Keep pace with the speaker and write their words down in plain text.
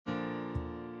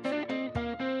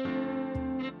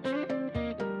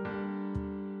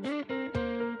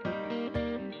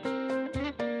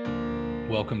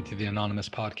Welcome to the Anonymous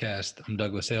Podcast. I'm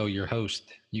Douglas L., your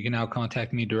host. You can now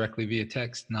contact me directly via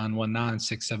text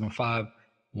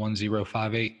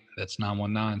 919-675-1058. That's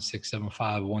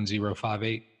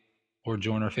 919-675-1058. Or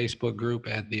join our Facebook group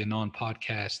at the Anon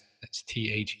Podcast. That's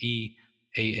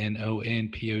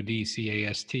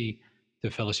TheAnonPodcast to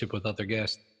fellowship with other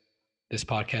guests. This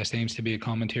podcast aims to be a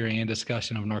commentary and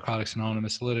discussion of Narcotics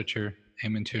Anonymous literature,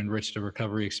 aiming to enrich the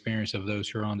recovery experience of those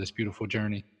who are on this beautiful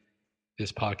journey.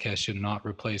 This podcast should not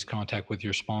replace contact with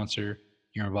your sponsor,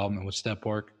 your involvement with step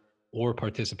work, or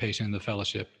participation in the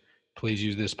fellowship. Please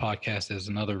use this podcast as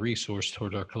another resource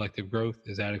toward our collective growth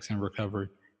as addicts in recovery.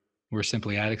 We're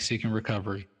simply addicts seeking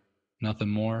recovery, nothing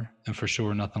more, and for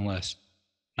sure, nothing less.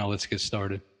 Now let's get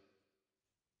started.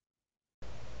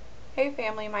 Hey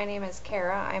family, my name is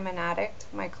Kara. I'm an addict.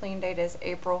 My clean date is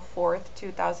April 4th,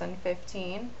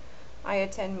 2015. I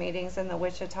attend meetings in the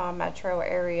Wichita metro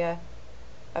area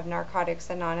of Narcotics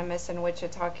Anonymous in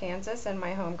Wichita, Kansas, and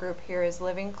my home group here is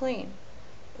Living Clean.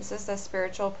 This is the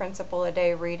Spiritual Principle a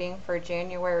Day reading for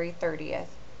January 30th.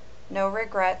 No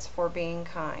regrets for being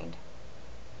kind.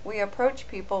 We approach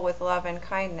people with love and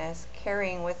kindness,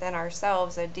 carrying within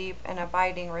ourselves a deep and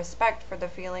abiding respect for the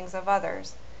feelings of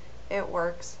others. It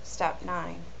works. Step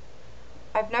 9.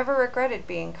 I've never regretted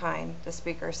being kind, the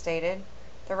speaker stated.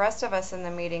 The rest of us in the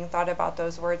meeting thought about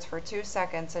those words for 2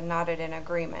 seconds and nodded in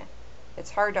agreement.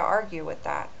 It's hard to argue with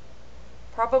that.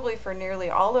 Probably for nearly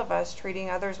all of us, treating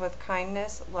others with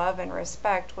kindness, love, and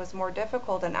respect was more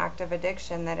difficult an act of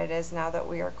addiction than it is now that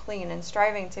we are clean and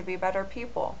striving to be better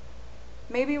people.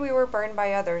 Maybe we were burned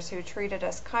by others who treated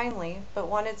us kindly but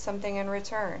wanted something in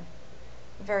return.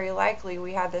 Very likely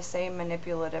we had the same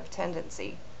manipulative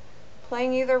tendency.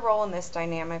 Playing either role in this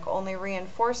dynamic only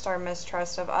reinforced our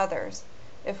mistrust of others.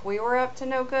 If we were up to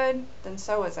no good, then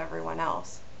so was everyone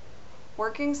else.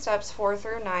 Working steps 4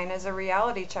 through 9 is a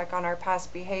reality check on our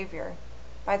past behavior.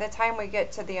 By the time we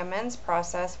get to the amends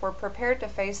process, we're prepared to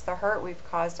face the hurt we've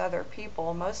caused other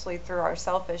people, mostly through our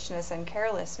selfishness and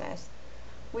carelessness.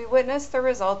 We witness the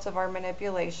results of our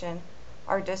manipulation,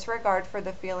 our disregard for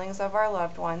the feelings of our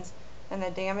loved ones, and the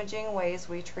damaging ways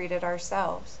we treated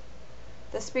ourselves.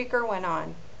 The speaker went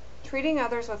on, treating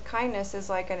others with kindness is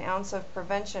like an ounce of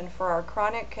prevention for our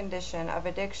chronic condition of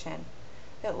addiction.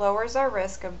 It lowers our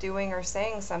risk of doing or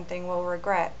saying something we'll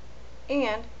regret,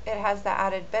 and it has the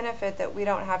added benefit that we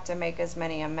don't have to make as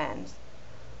many amends.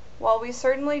 While we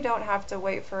certainly don't have to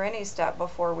wait for any step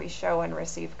before we show and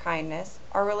receive kindness,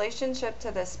 our relationship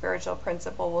to this spiritual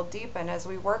principle will deepen as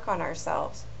we work on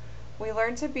ourselves. We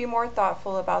learn to be more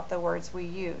thoughtful about the words we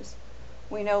use.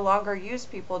 We no longer use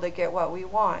people to get what we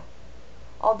want.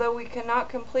 Although we cannot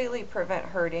completely prevent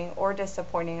hurting or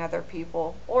disappointing other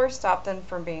people or stop them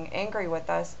from being angry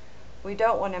with us, we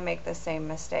don't want to make the same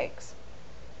mistakes.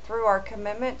 Through our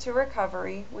commitment to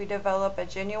recovery, we develop a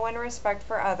genuine respect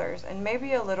for others and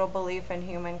maybe a little belief in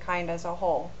humankind as a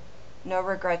whole. No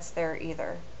regrets there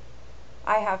either.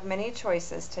 I have many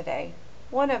choices today.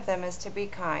 One of them is to be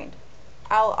kind.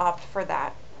 I'll opt for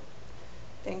that.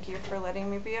 Thank you for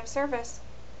letting me be of service.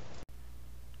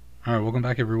 All right, welcome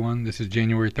back, everyone. This is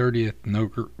January 30th. No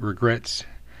regrets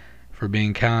for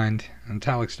being kind. And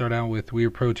italics start out with, we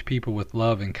approach people with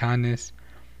love and kindness,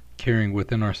 carrying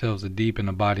within ourselves a deep and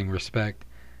abiding respect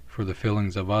for the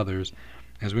feelings of others.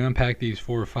 As we unpack these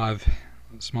 4 or 5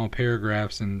 small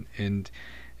paragraphs and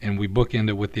we bookend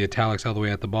it with the italics all the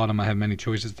way at the bottom, I have many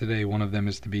choices today. One of them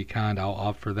is to be kind. I'll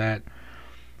opt for that.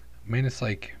 Man, it's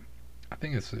like, I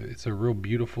think it's a real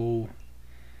beautiful,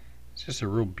 it's just a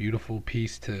real beautiful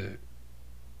piece to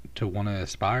want to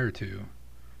aspire to.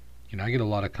 You know, I get a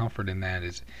lot of comfort in that. I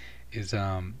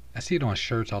see it on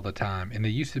shirts all the time, and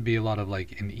there used to be a lot of,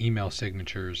 like, in email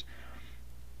signatures.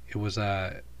 It was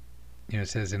it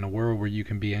says, in a world where you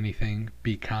can be anything,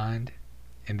 be kind.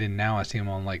 And then now I see them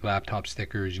on, like, laptop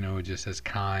stickers. It just says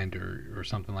kind or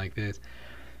something like this.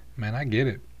 Man, I get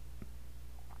it.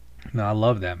 No, I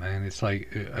love that, man. It's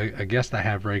like a guest I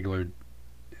have regular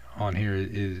on here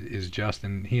is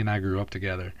Justin. He and I grew up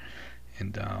together,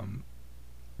 and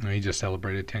he just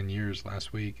celebrated 10 years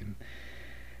last week.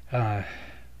 And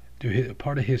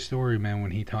part of his story, man, when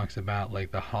he talks about,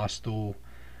 like, the hostility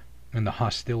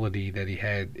that he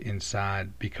had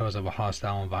inside because of a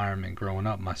hostile environment growing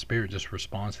up, my spirit just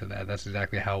responds to that. That's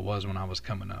exactly how it was when I was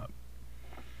coming up.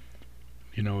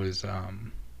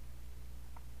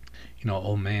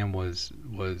 Old man was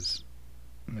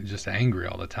just angry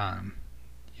all the time,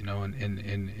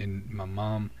 and my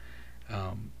mom,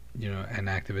 an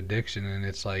active addiction, and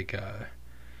it's like,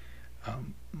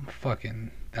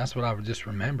 fucking, that's what I would just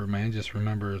remember, man. Just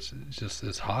remember it's just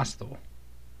this hostile,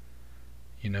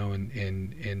 and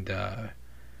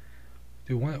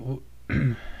Dude, when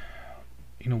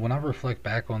I reflect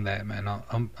back on that, man,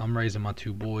 I'm raising my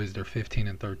two boys. They're 15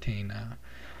 and 13 now,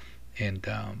 and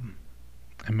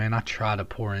and man, I try to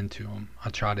pour into them.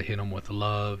 I try to hit them with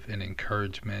love and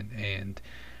encouragement, and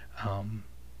um,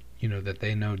 that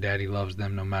they know Daddy loves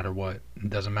them no matter what. It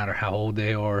doesn't matter how old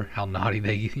they are, how naughty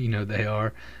they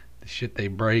are, the shit they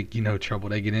break, trouble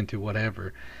they get into,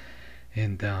 whatever,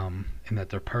 and that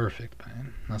they're perfect,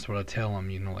 man. That's what I tell them.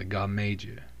 Like God made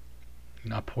you.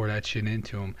 And I pour that shit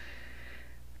into them.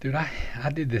 Dude,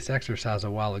 I did this exercise a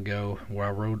while ago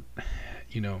where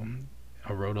you know,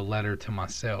 I wrote a letter to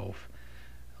myself.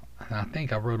 And I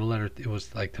think I wrote a letter, it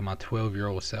was like to my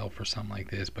 12-year-old self or something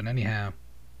like this. But anyhow,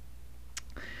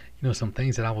 some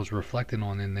things that I was reflecting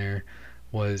on in there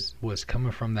was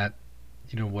coming from that,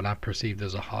 what I perceived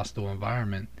as a hostile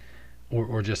environment,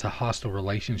 or just a hostile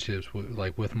relationships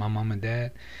with my mom and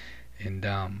dad. And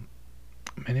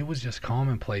man, it was just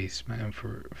commonplace, man,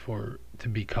 for to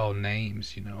be called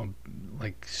names,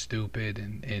 like stupid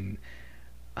and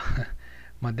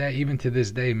my dad, even to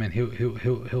this day, man,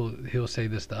 he'll say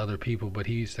this to other people, but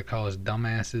he used to call us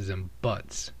dumbasses and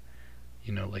butts.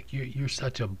 Like you're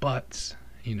such a butts.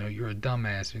 You're a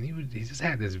dumbass, and he just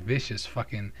had this vicious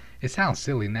fucking. It sounds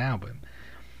silly now, but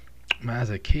man,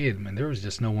 as a kid, man, there was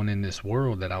just no one in this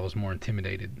world that I was more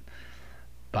intimidated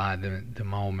by than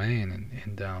my old man,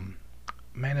 and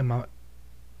man, in my,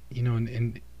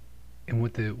 and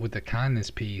with the kindness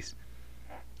piece,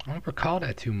 I don't recall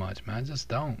that too much, man. I just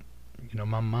don't.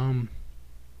 My mom,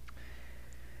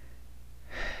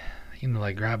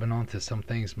 like grabbing onto some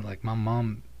things, like my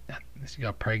mom, she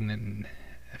got pregnant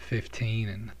at 15,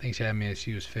 and I think she had me as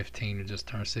she was 15 or just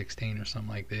turned 16 or something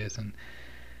like this, and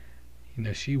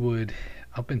she would,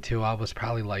 up until I was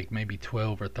probably like maybe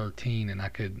 12 or 13, and I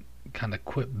could kind of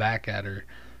quip back at her.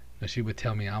 She would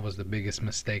tell me I was the biggest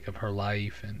mistake of her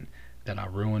life and that I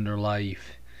ruined her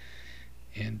life.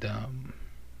 And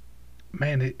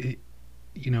man,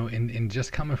 and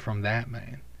just coming from that,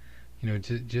 man,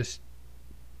 just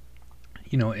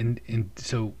and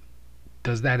so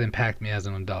does that impact me as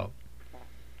an adult?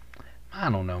 I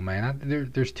don't know, man.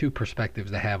 There's two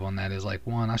perspectives to have on that. Is like,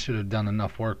 one, I should have done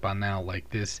enough work by now. Like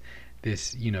this,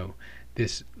 this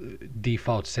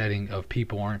default setting of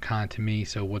people aren't kind to me.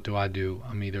 So what do?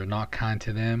 I'm either not kind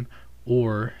to them,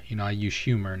 or I use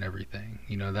humor and everything.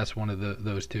 That's one of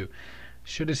those two.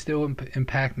 Should it still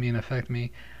impact me and affect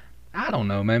me? I don't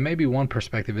know, man. Maybe one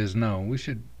perspective is no.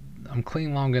 I'm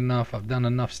clean long enough. I've done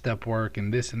enough step work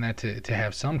and this and that to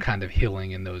have some kind of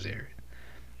healing in those areas.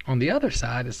 On the other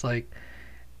side, it's like,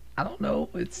 I don't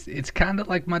know. It's kind of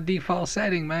like my default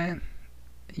setting, man.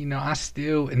 I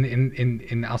still,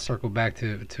 and I'll circle back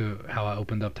to how I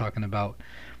opened up talking about,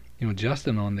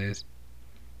 Justin on this.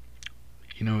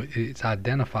 It's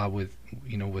identified with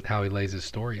how he lays his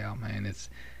story out, man. It's,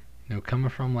 coming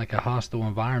from like a hostile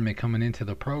environment, coming into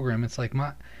the program. It's like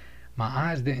my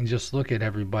eyes didn't just look at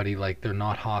everybody like they're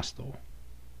not hostile.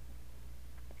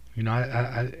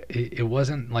 It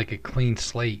wasn't like a clean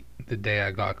slate the day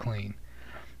I got clean.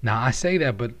 Now I say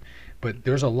that, but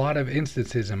there's a lot of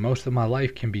instances, and most of my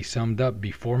life can be summed up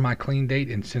before my clean date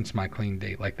and since my clean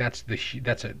date. Like that's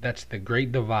the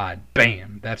great divide.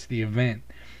 Bam, that's the event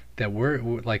that we're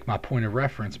like my point of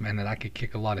reference, man. That I could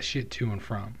kick a lot of shit to and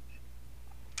from.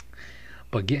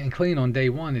 But getting clean on day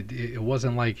one, it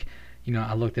wasn't like,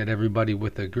 I looked at everybody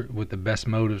with the best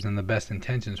motives and the best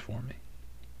intentions for me.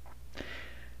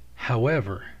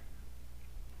 However,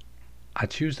 I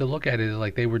choose to look at it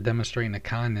like they were demonstrating a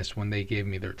kindness when they gave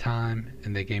me their time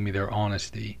and they gave me their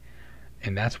honesty.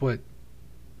 And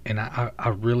I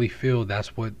really feel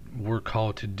that's what we're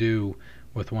called to do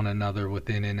with one another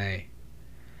within NA.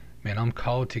 Man, I'm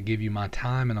called to give you my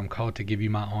time and I'm called to give you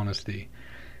my honesty.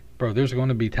 Bro, there's going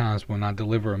to be times when I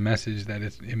deliver a message that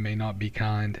it may not be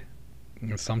kind.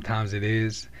 And sometimes it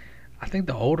is. I think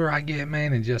the older I get,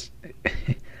 man, and just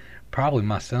probably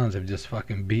my sons have just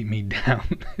fucking beat me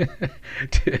down.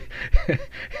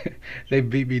 They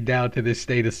beat me down to this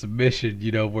state of submission,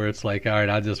 where it's like, all right,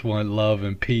 I just want love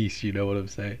and peace, you know what I'm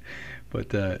saying?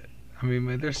 But I mean,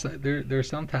 man, there's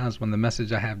sometimes when the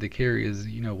message I have to carry is,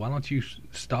 why don't you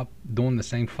stop doing the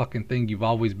same fucking thing you've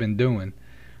always been doing?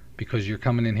 Because you're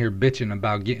coming in here bitching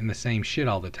about getting the same shit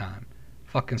all the time.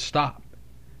 Fucking stop.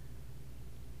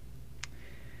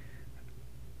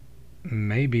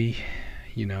 Maybe,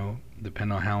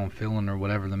 depending on how I'm feeling or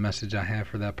whatever the message I have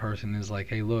for that person is like,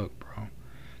 hey, look, bro,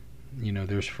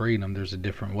 there's freedom. There's a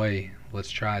different way.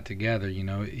 Let's try it together.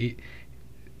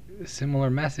 Similar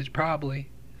message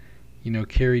probably,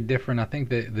 carry different. I think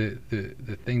that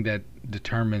the thing that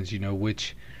determines,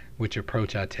 which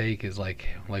approach I take is like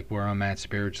where I'm at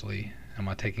spiritually. Am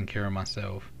I taking care of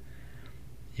myself?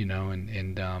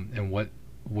 And what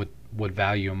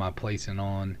value am I placing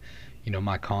on,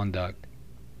 my conduct?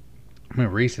 I mean,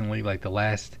 recently, like the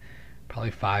last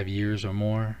probably 5 years or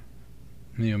more,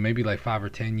 maybe like 5 or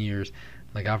 10 years,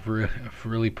 like I've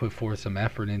really put forth some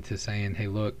effort into saying, hey,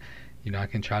 look, I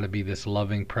can try to be this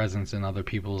loving presence in other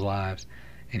people's lives.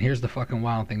 And here's the fucking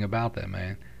wild thing about that,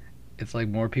 man. It's like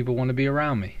more people want to be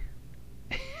around me.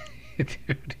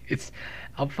 Dude,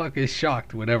 I'm fucking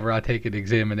shocked whenever I take an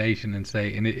examination and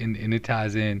say, and it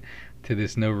ties in to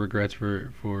this no regrets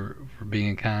for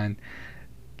being kind,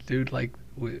 dude. Like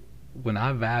when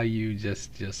I value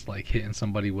just like hitting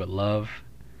somebody with love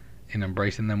and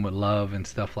embracing them with love and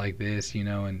stuff like this,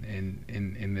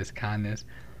 and this kindness,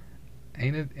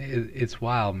 ain't it's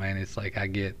wild, man. It's like I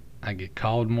get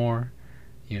called more,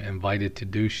 invited to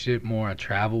do shit more. I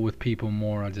travel with people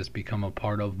more. I just become a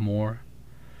part of more,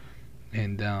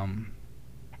 and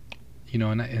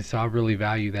and so I really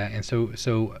value that. And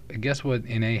so I guess what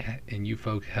NA and you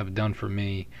folks have done for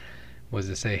me was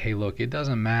to say, hey, look, it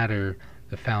doesn't matter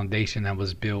the foundation that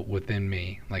was built within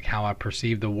me, like how I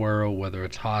perceive the world, whether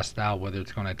it's hostile, whether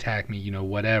it's going to attack me,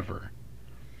 whatever.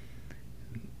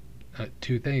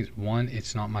 Two things. One,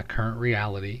 it's not my current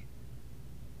reality.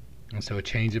 And so a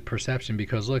change of perception,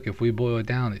 because look, if we boil it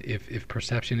down, if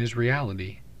perception is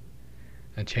reality,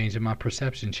 a change in my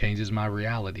perception changes my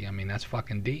reality. I mean, that's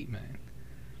fucking deep, man.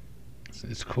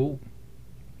 It's cool.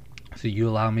 So you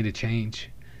allow me to change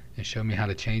and show me how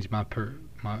to change my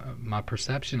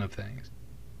perception of things.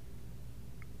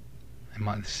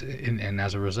 And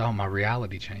as a result, my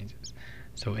reality changes.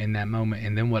 So in that moment,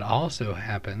 and then what also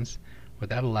happens, what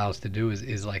that allows to do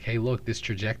is like, hey, look, this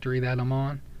trajectory that I'm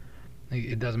on,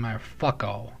 it doesn't matter fuck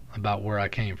all about where I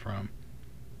came from.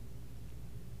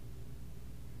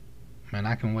 Man,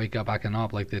 I can wake up, I can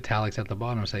opt, like the italics at the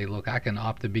bottom say, look, I can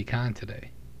opt to be kind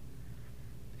today.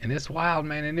 And it's wild,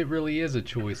 man, and it really is a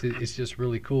choice. It's just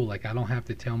really cool. Like, I don't have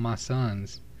to tell my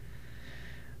sons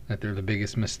that they're the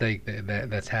biggest mistake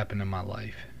that's happened in my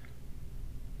life.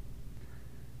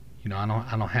 I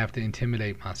don't have to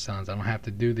intimidate my sons. I don't have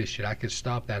to do this shit. I could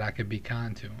stop that. I could be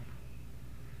kind to them.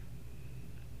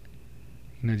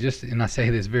 And I say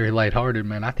this very lighthearted,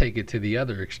 man. I take it to the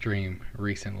other extreme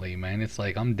recently, man. It's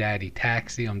like I'm daddy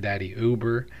taxi, I'm daddy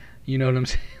Uber. You know what I'm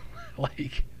saying?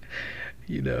 Like,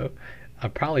 I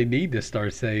probably need to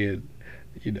start saying,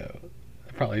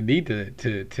 I probably need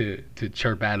to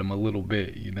chirp at him a little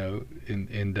bit,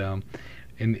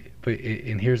 but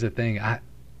here's the thing.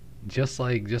 Just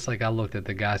like I looked at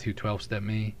the guys who 12-stepped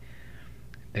me,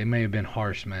 they may have been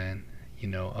harsh, man.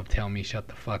 Of telling me shut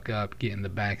the fuck up, get in the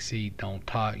back seat, don't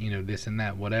talk, this and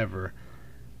that, whatever.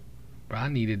 But I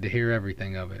needed to hear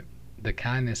everything of it. The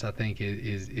kindness, I think,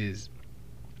 is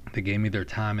they gave me their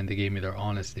time and they gave me their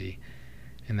honesty,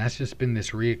 and that's just been this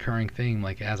reoccurring theme.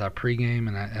 Like as I pregame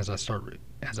and as I start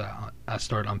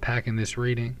unpacking this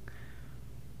reading,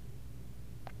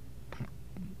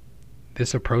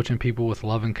 this approaching people with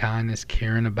love and kindness,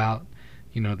 caring about,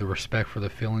 the respect for the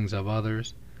feelings of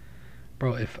others,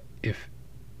 bro.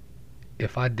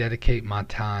 If I dedicate my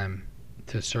time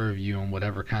to serve you in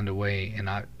whatever kind of way, and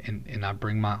I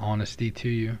bring my honesty to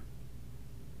you,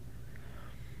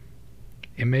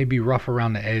 it may be rough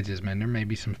around the edges, man. There may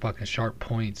be some fucking sharp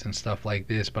points and stuff like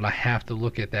this, but I have to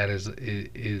look at that as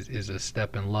is a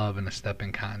step in love and a step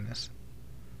in kindness.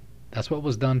 That's what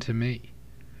was done to me.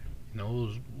 It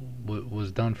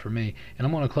was done for me. And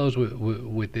I'm going to close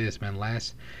with this, man.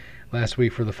 Last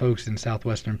week, for the folks in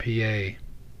southwestern PA,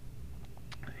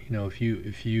 if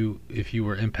you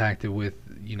were impacted with,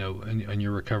 in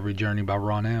your recovery journey by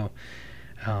Ronell,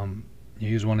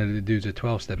 he was one of the dudes at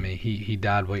 12-step me. He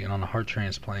died waiting on a heart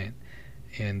transplant,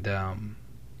 and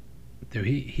dude,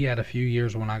 he had a few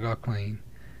years when I got clean,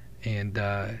 and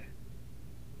I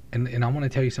want to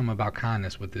tell you something about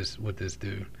kindness with this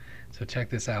dude. So check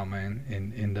this out, man.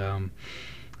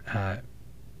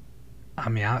 I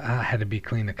mean, I had to be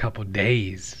clean a couple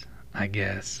days, I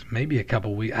guess, maybe a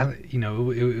couple weeks.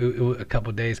 A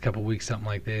couple days, couple weeks, something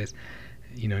like this.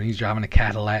 And he's driving a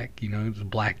Cadillac. He was a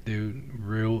black dude,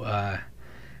 real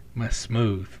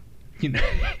smooth.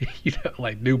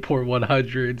 Like Newport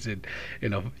 100s,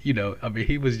 and I mean,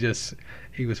 he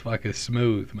was fucking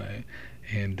smooth, man.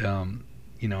 And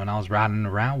and I was riding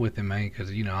around with him, man,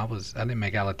 because I didn't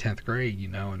make out of 10th grade,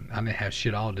 and I didn't have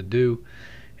shit all to do,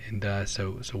 and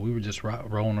so we were just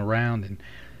rolling around, and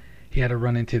he had to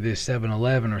run into this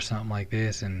 7-Eleven or something like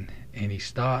this, and he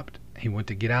stopped. He went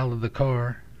to get out of the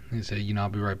car. He said, I'll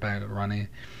be right back, running,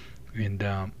 and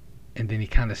then he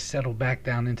kind of settled back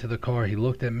down into the car. He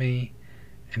looked at me,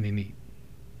 and then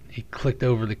he clicked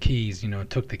over the keys,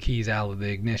 took the keys out of the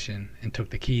ignition and took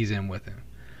the keys in with him,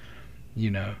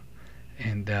 you know.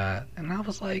 And I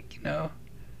was like, well,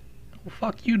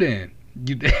 fuck you then.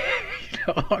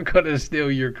 I'm gonna steal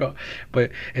your car.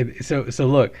 But so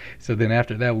look. So then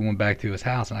after that, we went back to his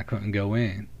house, and I couldn't go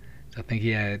in. So I think he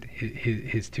had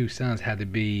his two sons had to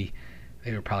be,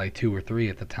 they were probably 2 or 3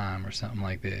 at the time or something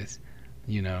like this,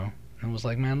 And I was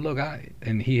like, man, look,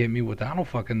 and he hit me with, I don't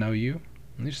fucking know you.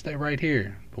 You stay right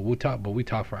here. But we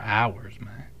talk for hours,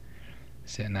 man,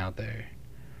 sitting out there.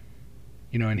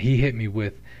 And he hit me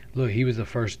with, look, he was the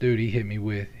first dude he hit me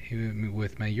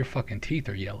with, man, your fucking teeth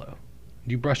are yellow.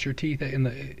 Do you brush your teeth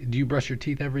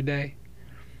every day?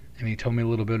 And he told me a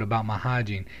little bit about my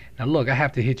hygiene. Now look, I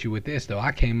have to hit you with this though.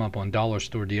 I came up on dollar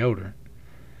store deodorant.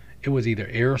 It was either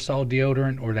aerosol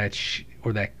deodorant or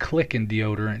that clicking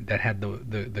deodorant that had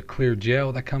the clear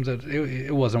gel that comes out.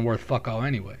 It wasn't worth fuck all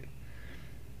anyway.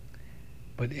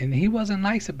 And he wasn't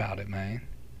nice about it, man.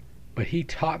 But he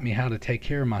taught me how to take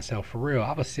care of myself for real.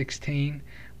 I was 16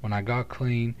 when I got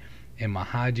clean, and my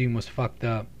hygiene was fucked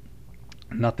up.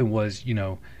 Nothing was,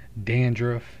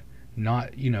 dandruff,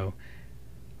 not,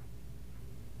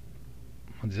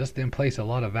 just didn't place a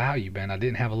lot of value, man. I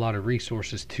didn't have a lot of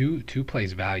resources to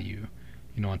place value,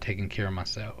 on taking care of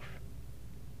myself.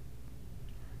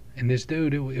 And this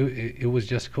dude, it was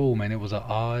just cool, man. It was an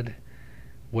odd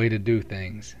way to do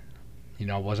things.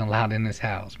 I wasn't allowed in his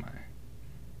house, man.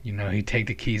 He'd take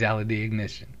the keys out of the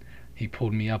ignition. He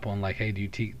pulled me up on like, hey, do you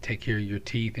take care of your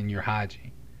teeth and your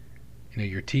hygiene?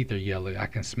 Your teeth are yellow. I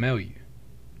can smell you.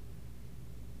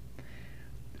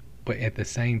 But at the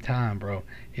same time, bro,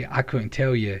 I couldn't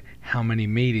tell you how many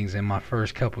meetings in my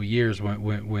first couple years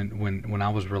when I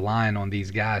was relying on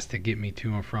these guys to get me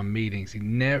to and from meetings.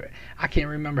 I can't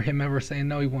remember him ever saying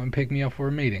no. He wouldn't pick me up for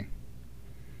a meeting,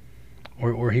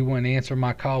 or he wouldn't answer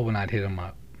my call when I'd hit him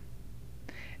up.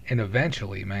 And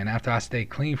eventually, man, after I stayed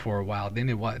clean for a while, then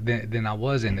I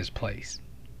was in this place.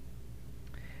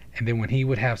 And then when he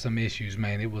would have some issues,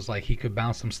 man, it was like he could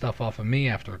bounce some stuff off of me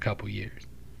after a couple years.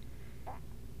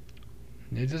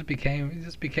 It just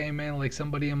became, man, like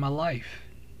somebody in my life.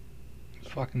 It's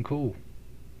fucking cool.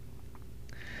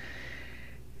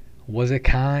 Was it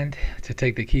kind to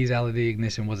take the keys out of the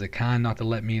ignition? Was it kind not to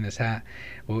let me in his hat?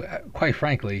 Well, quite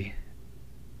frankly,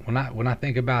 when I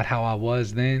think about how I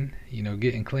was then,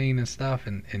 getting clean and stuff,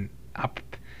 and I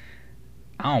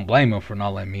don't blame him for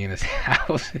not letting me in his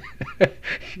house. I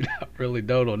really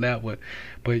don't on that one.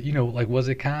 But like, was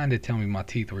it kind to tell me my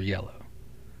teeth were yellow?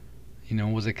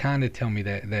 Was it kind to tell me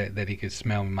that he could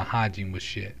smell me, my hygiene was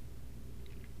shit?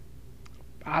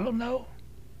 I don't know.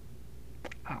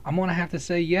 I'm gonna have to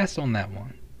say yes on that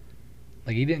one.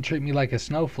 Like, he didn't treat me like a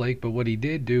snowflake, but what he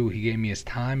did do, he gave me his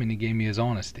time and he gave me his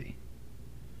honesty.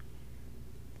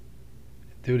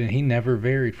 Dude, and he never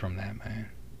varied from that, man.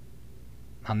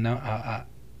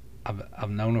 I've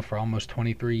known him for almost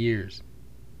 23 years,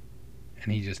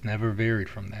 and he just never varied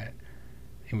from that.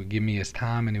 He would give me his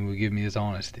time and he would give me his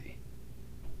honesty.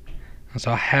 And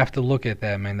so I have to look at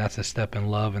that, man. That's a step in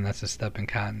love, and that's a step in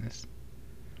kindness.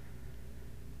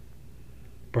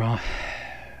 Bro,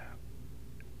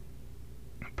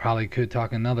 probably could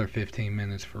talk another 15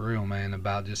 minutes for real, man,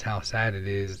 about just how sad it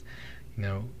is,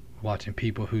 watching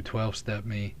people who 12-step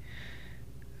me,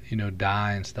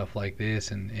 die and stuff like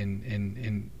this,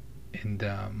 and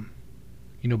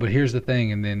but here's the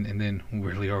thing, and then we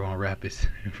really are gonna wrap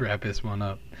this one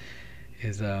up,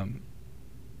 is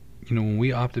when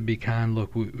we opt to be kind,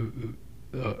 look,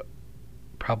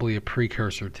 probably a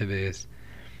precursor to this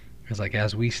is like,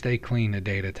 as we stay clean a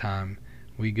day at a time,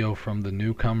 we go from the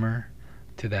newcomer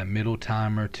to that middle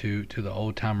timer to the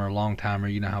old timer, long timer.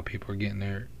 You know how people are getting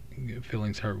their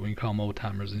feelings hurt when you call them old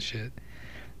timers and shit.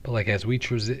 But like, as we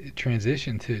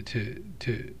transition to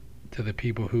the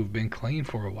people who've been clean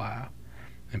for a while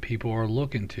and people are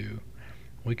looking to,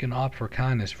 we can opt for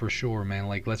kindness for sure, man.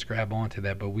 Like, let's grab onto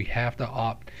that, but we have to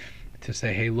opt to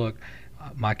say, hey, look,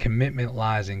 my commitment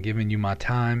lies in giving you my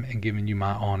time and giving you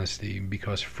my honesty,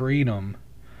 because freedom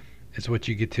is what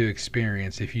you get to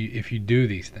experience if you do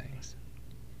these things.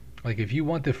 Like, if you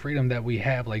want the freedom that we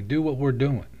have, like, do what we're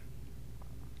doing.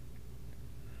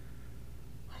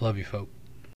 I love you, folk.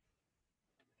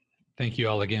 Thank you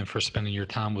all again for spending your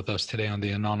time with us today on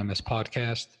the Anonymous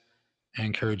Podcast. I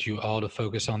encourage you all to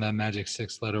focus on that magic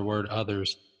 6-letter word,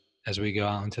 others, as we go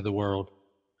out into the world.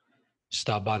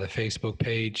 Stop by the Facebook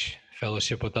page,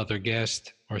 Fellowship with Other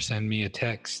Guests, or send me a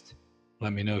text.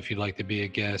 Let me know if you'd like to be a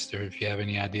guest or if you have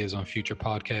any ideas on future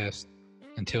podcasts.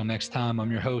 Until next time, I'm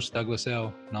your host, Douglas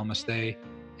L. Namaste,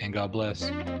 and God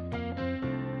bless.